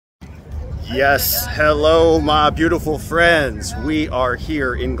Yes, hello my beautiful friends. We are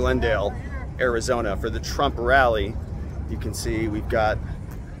here in Glendale, Arizona for the Trump rally. You can see we've got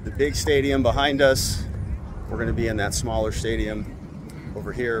the big stadium behind us. We're going to be in that smaller stadium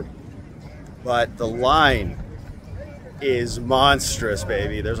over here. But the line is monstrous,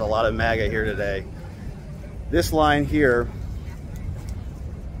 baby. There's a lot of MAGA here today. This line here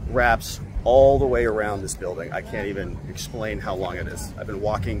wraps all the way around this building. I can't even explain how long it is. I've been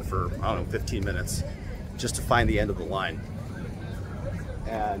walking for, I don't know, 15 minutes just to find the end of the line.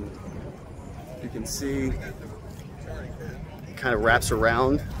 And you can see it kind of wraps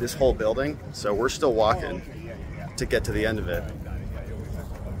around this whole building. So we're still walking to get to the end of it.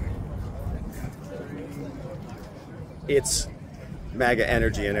 It's MAGA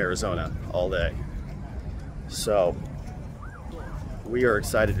energy in Arizona all day. So we are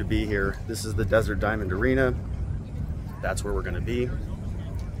excited to be here. This is the Desert Diamond Arena. That's where we're going to be.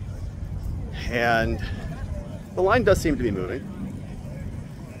 And the line does seem to be moving.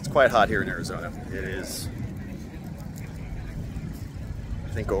 It's quite hot here in Arizona. It is, I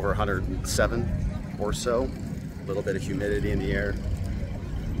think, over 107 or so. A little bit of humidity in the air.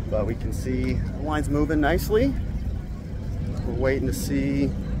 But we can see the line's moving nicely. We're waiting to see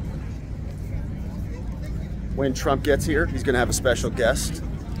when Trump gets here. He's going to have a special guest.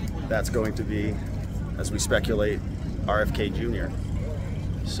 That's going to be, as we speculate, RFK Jr.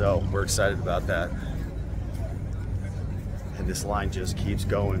 So we're excited about that. And this line just keeps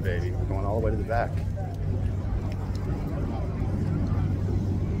going, baby. We're going all the way to the back.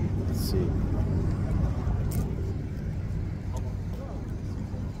 Let's see.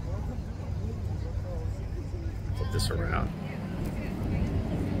 Flip this around.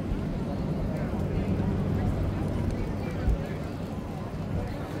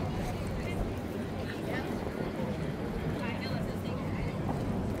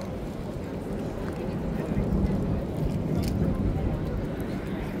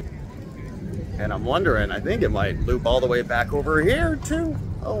 And I'm wondering, I think it might loop all the way back over here too.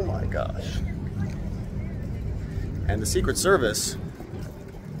 Oh my gosh. And the Secret Service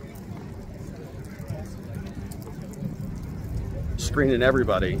screening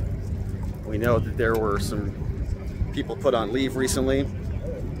everybody. We know that there were some people put on leave recently.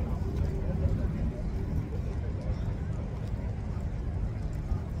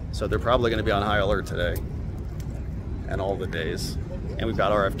 So they're probably going to be on high alert today and all the days. And we've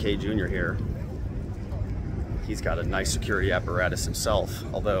got RFK Jr. here. He's got a nice security apparatus himself,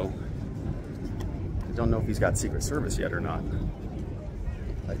 although I don't know if he's got Secret Service yet or not.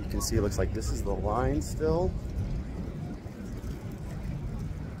 But you can see it looks like this is the line still.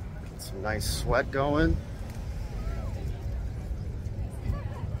 Some nice sweat going.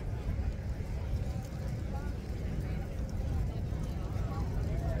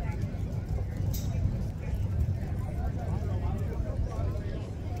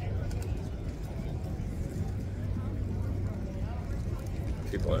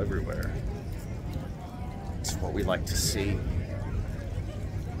 People everywhere. It's what we like to see.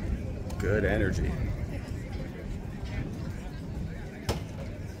 Good energy.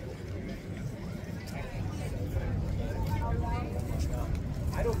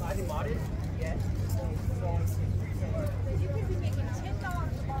 I didn't mod it yet.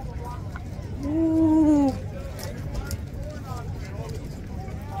 Ooh.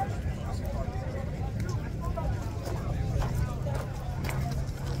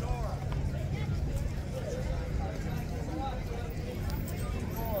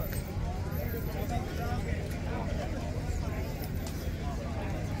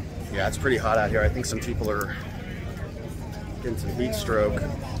 Yeah, it's pretty hot out here. I think some people are getting some heat stroke.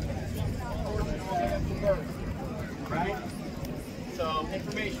 Right? So,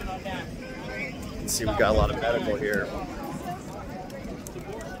 information on that. You can see we've got a lot of medical here.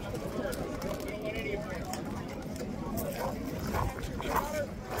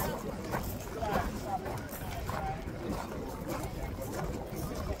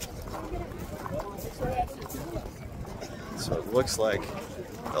 So it looks like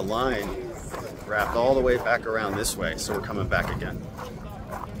the line wrapped all the way back around this way, so we're coming back again.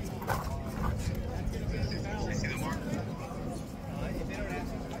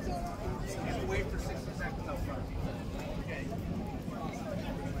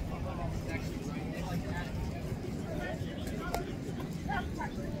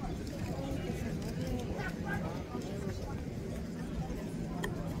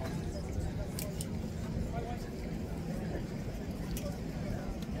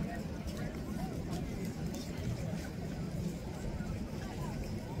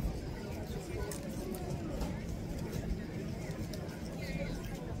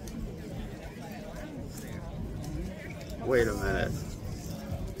 Wait a minute.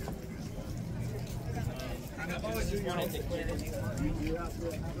 I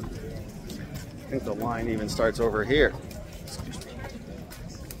think the line even starts over here. Excuse me.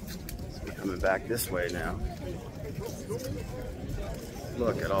 So we're coming back this way now.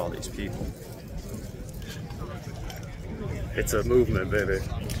 Look at all these people. It's a movement, baby.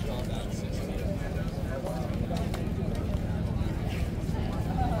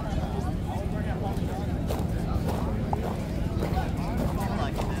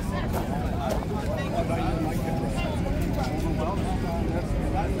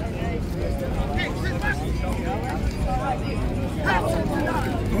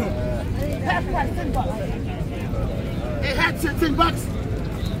 Hey, hats are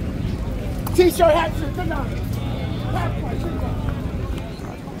 $10. T-shirt hats are $10.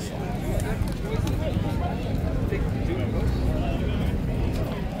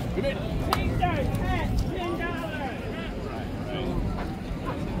 T-shirt hats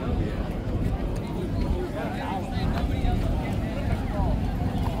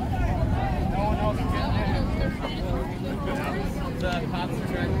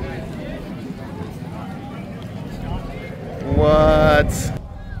What?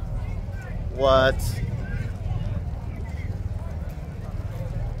 What?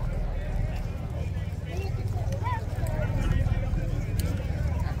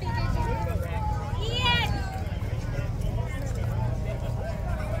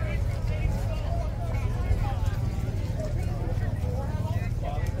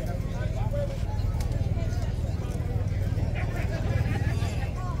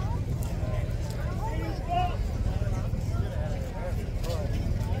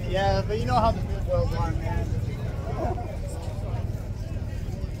 Yeah, but you know how the big world's are, man.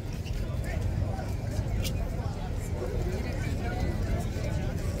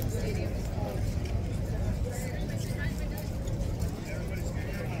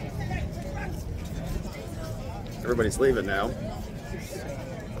 Everybody's leaving now.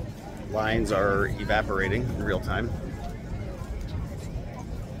 Lines are evaporating in real time.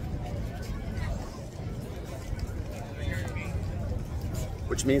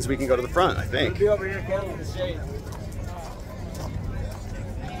 Which means we can go to the front, I think. Be over here, Kelly, in the shade.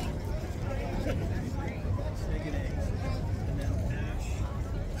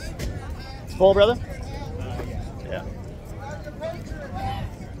 It's full, brother? Yeah.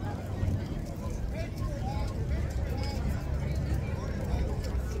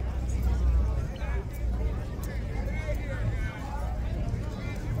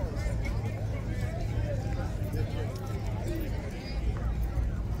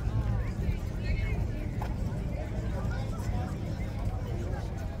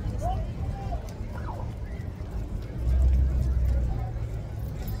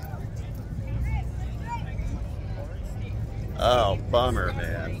 Oh, bummer,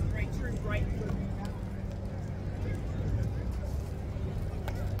 man.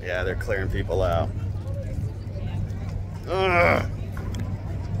 Yeah, they're clearing people out. Ugh.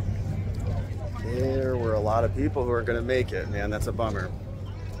 There were a lot of people who are going to make it, man. That's a bummer.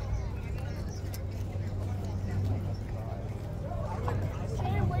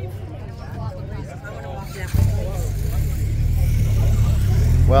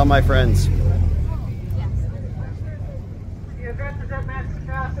 Well, my friends, The event is at max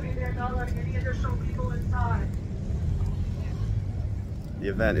capacity. They're not letting any additional people inside. the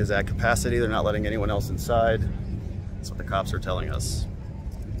event is at capacity. They're not letting anyone else inside. That's what the cops are telling us.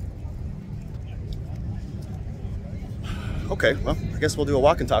 Okay, well, I guess we'll do a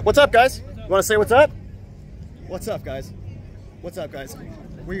walk and talk. What's up, guys? You want to say what's up? What's up, guys? What's up, guys?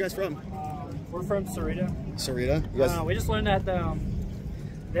 Where are you guys from? We're from Sarita. Sarita? You guys? We just learned that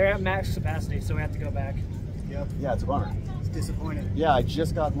they're at max capacity, so we have to go back. Yep, Yeah, it's a bummer. it's disappointing. Yeah, I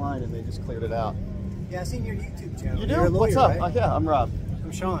just got in line and they just cleared it out. Yeah, I seen your YouTube channel. You do? You're a lawyer, What's up? right? Yeah, I'm Rob.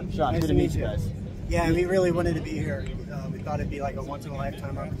 I'm Sean. Sean, nice good to meet you guys. Yeah, we really wanted to be here. We thought it'd be like a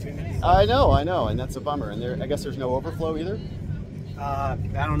once-in-a-lifetime opportunity. I know, and that's a bummer. And I guess there's no overflow either? I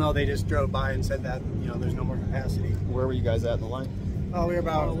don't know. They just drove by and said that there's no more capacity. Where were you guys at in the line? Oh, we're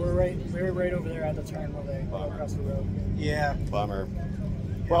about. We were right over there at the turn where they go across the road. Yeah. Bummer.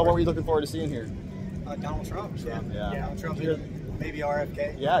 Well, what were you looking forward to seeing here? Donald Trump. So. Yeah. Donald Trump. You Maybe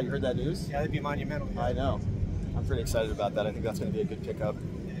RFK. Yeah, you heard that news? Yeah, that'd be monumental. Yeah. I know. I'm pretty excited about that. I think that's going to be a good pickup.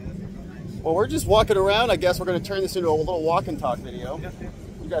 Yeah, that'd be real nice. Well, we're just walking around. I guess we're going to turn this into a little walk and talk video. Yeah.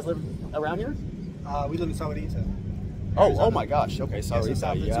 You guys live around here? We live in Sahuarita. Oh my gosh. Okay, sorry.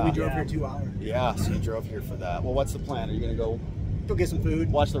 So we Yeah. drove here 2 hours. Yeah, so you drove here for that. Well, what's the plan? Are you going to go Go get some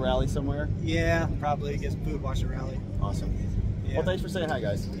food. watch the rally somewhere? Yeah, probably get some food, watch the rally. Awesome. Yeah. Well, thanks for saying hi,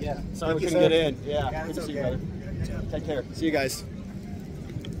 guys. Yeah. Sorry we Thank you, couldn't sir. get in. Yeah, Yeah, good it's to see you, okay. brother. Take care. See you guys.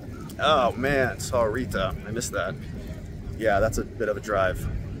 Oh man, saw Rita. I missed that. Yeah, that's a bit of a drive.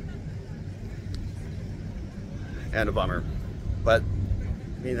 And a bummer. But,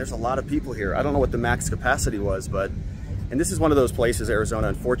 I mean, there's a lot of people here. I don't know what the max capacity was, but, and this is one of those places, Arizona,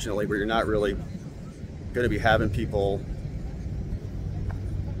 unfortunately, where you're not really going to be having people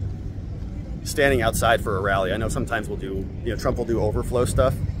standing outside for a rally. I know sometimes we'll do, you know, Trump will do overflow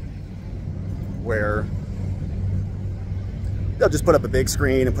stuff where they'll just put up a big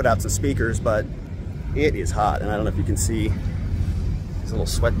screen and put out some speakers, but it is hot. And I don't know if you can see these little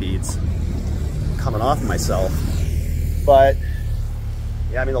sweat beads coming off of myself. But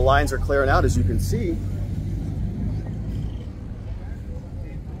yeah, I mean, the lines are clearing out, as you can see.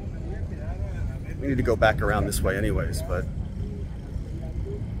 We need to go back around this way anyways, but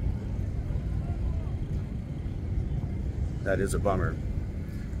that is a bummer.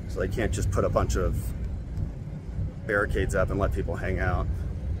 So they can't just put a bunch of barricades up and let people hang out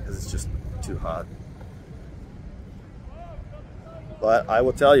because it's just too hot. But I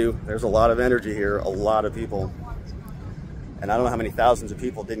will tell you, there's a lot of energy here, a lot of people. And I don't know how many thousands of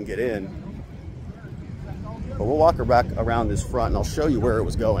people didn't get in. But we'll walk back around this front and I'll show you where it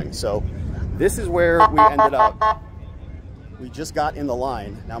was going. So this is where we ended up. We just got in the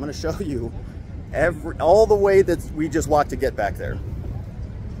line. Now I'm going to show you all the way that we just walked to get back there.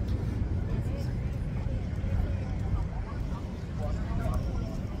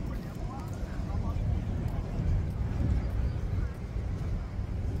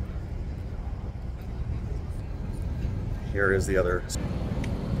 Here is the other.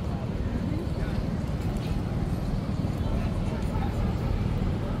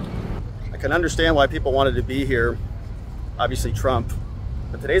 I can understand why people wanted to be here, obviously Trump,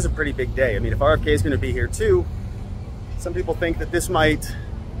 but today's a pretty big day. I mean, if RFK is going to be here too, some people think that this might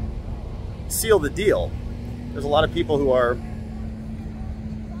seal the deal. There's a lot of people who are,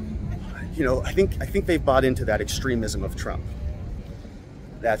 you know, I think they've bought into that extremism of Trump.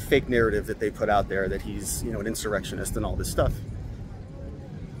 That fake narrative that they put out there that he's, you know, an insurrectionist and all this stuff.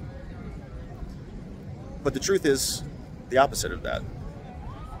 But the truth is the opposite of that.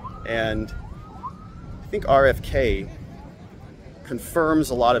 And I think RFK confirms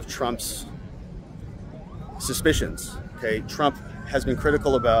a lot of Trump's suspicions. Okay, Trump has been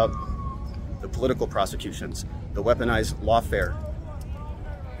critical about the political prosecutions, the weaponized lawfare.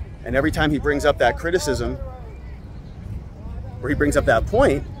 And every time he brings up that criticism, where he brings up that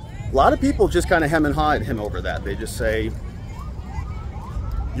point, a lot of people just kind of hem and haw at him over that. They just say,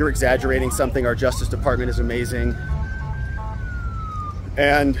 you're exaggerating something, our Justice Department is amazing.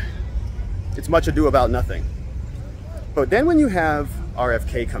 And it's much ado about nothing. But then when you have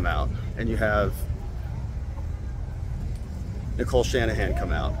RFK come out, and you have Nicole Shanahan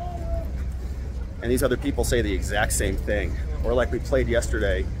come out, and these other people say the exact same thing, or like we played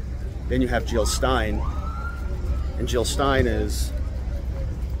yesterday, then you have Jill Stein, and Jill Stein is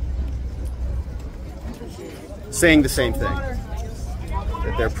saying the same thing,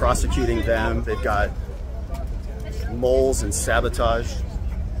 that they're prosecuting them, they've got moles and sabotage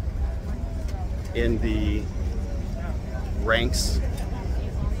in the ranks.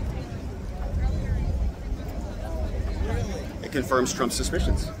 It confirms Trump's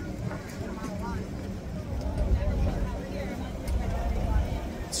suspicions.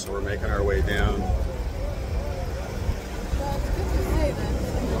 So we're making our way down.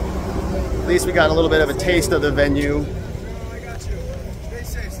 At least we got a little bit of a taste of the venue. Stay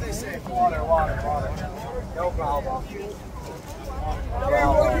safe, stay safe. Water. No problem.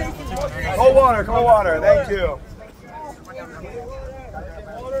 Cold water, thank you.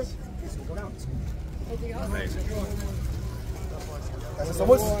 Amazing. Thanks,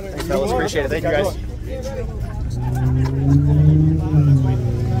 fellas, appreciate it. Thank you, guys.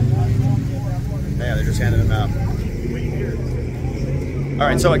 Man, they're just handing them out. All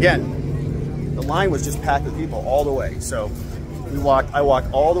right, so again, the line was just packed with people all the way. So I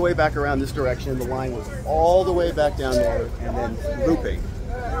walked all the way back around this direction. The line was all the way back down there and then looping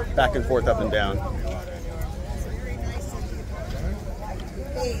back and forth, up and down.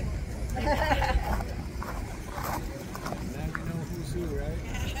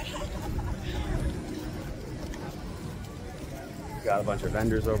 Got a bunch of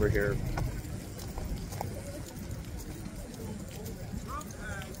vendors over here.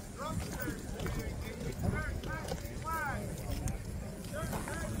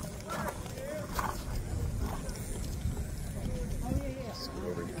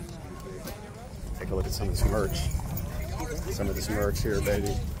 Take a look at some of this merch. Some of this merch here,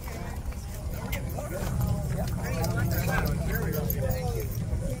 baby.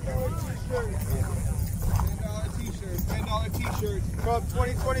 Cup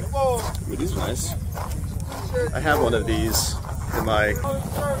 2024. Ooh, these are nice. I have one of these for my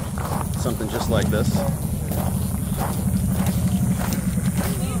something just like this.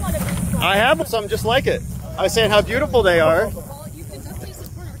 I have something just like it. I was saying how beautiful they are. Well, you can definitely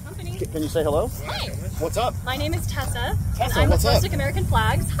support our company. Can you say hello? Hi. What's up? My name is Tessa. Tessa, and I'm what's with up? Rustic American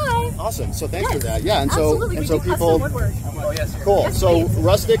Flags. Hi. Awesome. So thanks Yes, for that. Yeah, and absolutely. so We do people. custom woodwork. Cool. Yes, So please.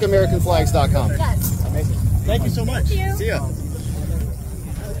 rusticamericanflags.com. Yes. Amazing. Thank you so much. Thank you. See ya.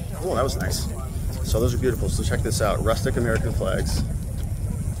 Oh, that was nice. So those are beautiful. So check this out. Rustic American Flags.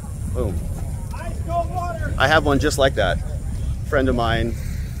 Boom. I have one just like that. Friend of mine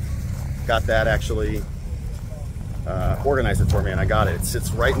got that actually. Organized it for me and I got it. It sits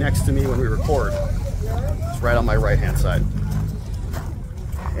right next to me when we record. It's right on my right hand side.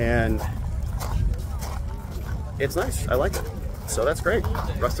 And it's nice. I like it. So that's great.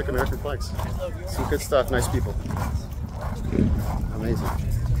 Rustic American Flags. Some good stuff. Nice people. Amazing.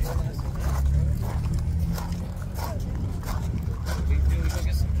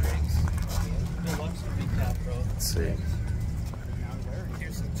 Let's see.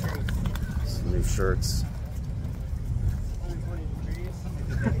 Some new shirts.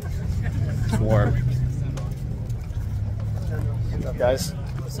 It's warm. What's up, guys?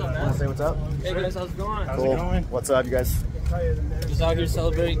 What's up, Want man? to say what's up? Hey guys, how's it going? Cool. What's up, you guys? Just out here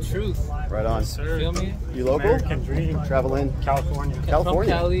celebrating truth. Right on. Feel me? You local? American Dream. Travel in? California.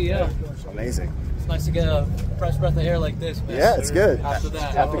 California. From Cali, yeah. Amazing. It's nice to get a fresh breath of air like this, man. Yeah, it's good. After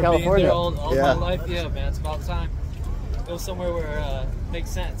that, After being California. there all Yeah. my life, yeah, man. It's about time. Go somewhere where it makes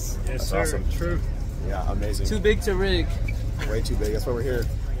sense. Yes, That's sir. awesome. True. Yeah, amazing. Too big to rig. Way too big. That's why we're here.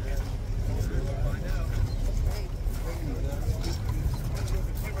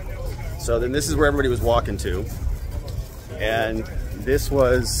 So then this is where everybody was walking to. And this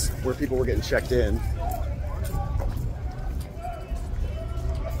was where people were getting checked in.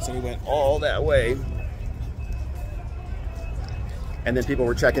 So we went all that way. And then people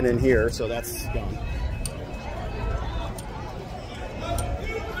were checking in here, so that's gone.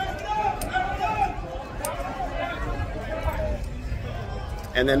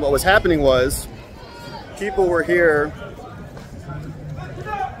 And then what was happening was people were here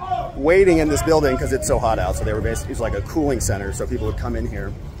waiting in this building because it's so hot out. So they were basically, it's like a cooling center. So people would come in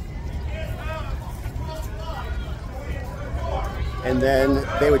here. And then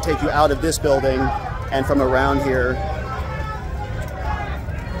they would take you out of this building and from around here.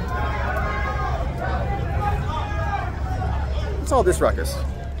 What's all this ruckus?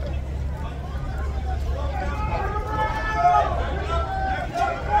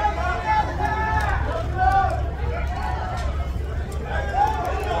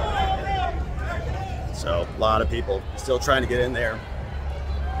 So a lot of people still trying to get in there.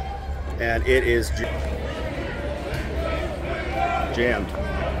 And it is jammed.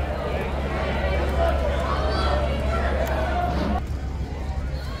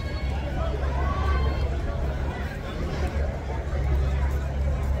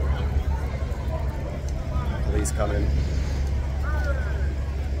 Police coming.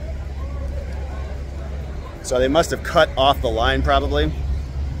 So they must have cut off the line probably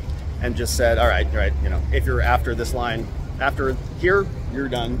and just said, all right, you know, if you're after this line, after here, you're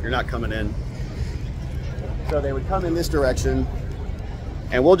done, you're not coming in. So they would come in this direction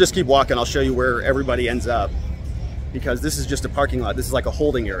and we'll just keep walking. I'll show you where everybody ends up because this is just a parking lot. This is like a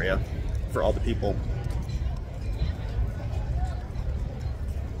holding area for all the people.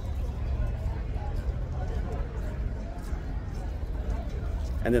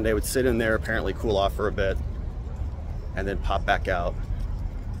 And then they would sit in there, apparently cool off for a bit, and then pop back out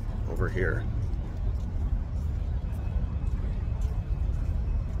over here.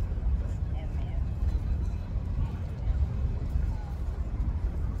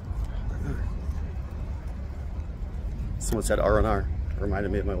 Someone said R&R.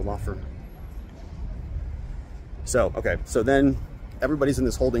 Reminded me of my old law firm. So, okay, so then everybody's in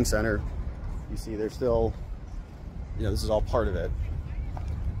this holding center. You see they're still, you know, this is all part of it.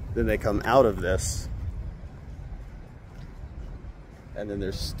 Then they come out of this, and then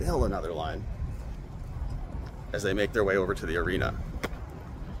there's still another line as they make their way over to the arena.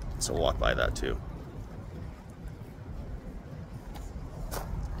 So we'll walk by that too.